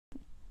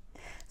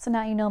So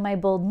now you know my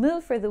bold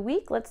move for the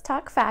week. Let's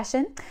talk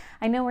fashion.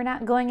 I know we're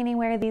not going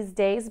anywhere these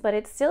days, but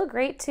it's still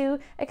great to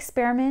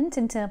experiment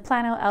and to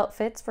plan out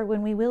outfits for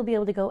when we will be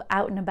able to go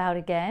out and about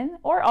again,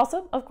 or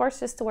also, of course,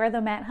 just to wear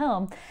them at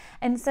home.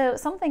 And so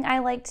something I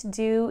like to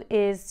do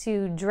is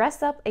to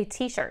dress up a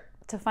t-shirt,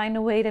 to find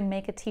a way to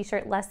make a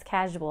t-shirt less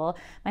casual.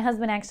 My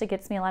husband actually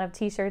gets me a lot of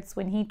t-shirts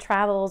when he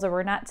travels or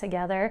we're not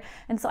together,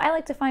 and so I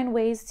like to find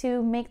ways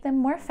to make them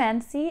more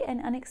fancy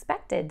and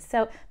unexpected.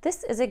 So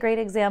this is a great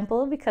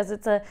example because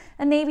it's a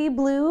navy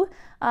blue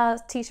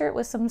t-shirt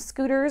with some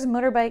scooters,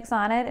 motorbikes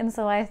on it, and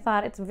so I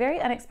thought it's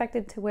very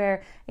unexpected to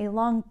wear a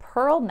long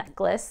pearl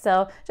necklace,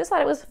 so just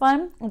thought it was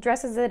fun. It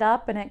dresses it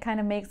up and it kind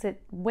of makes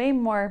it way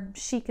more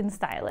chic and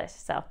stylish,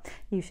 so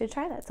you should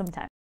try that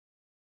sometime.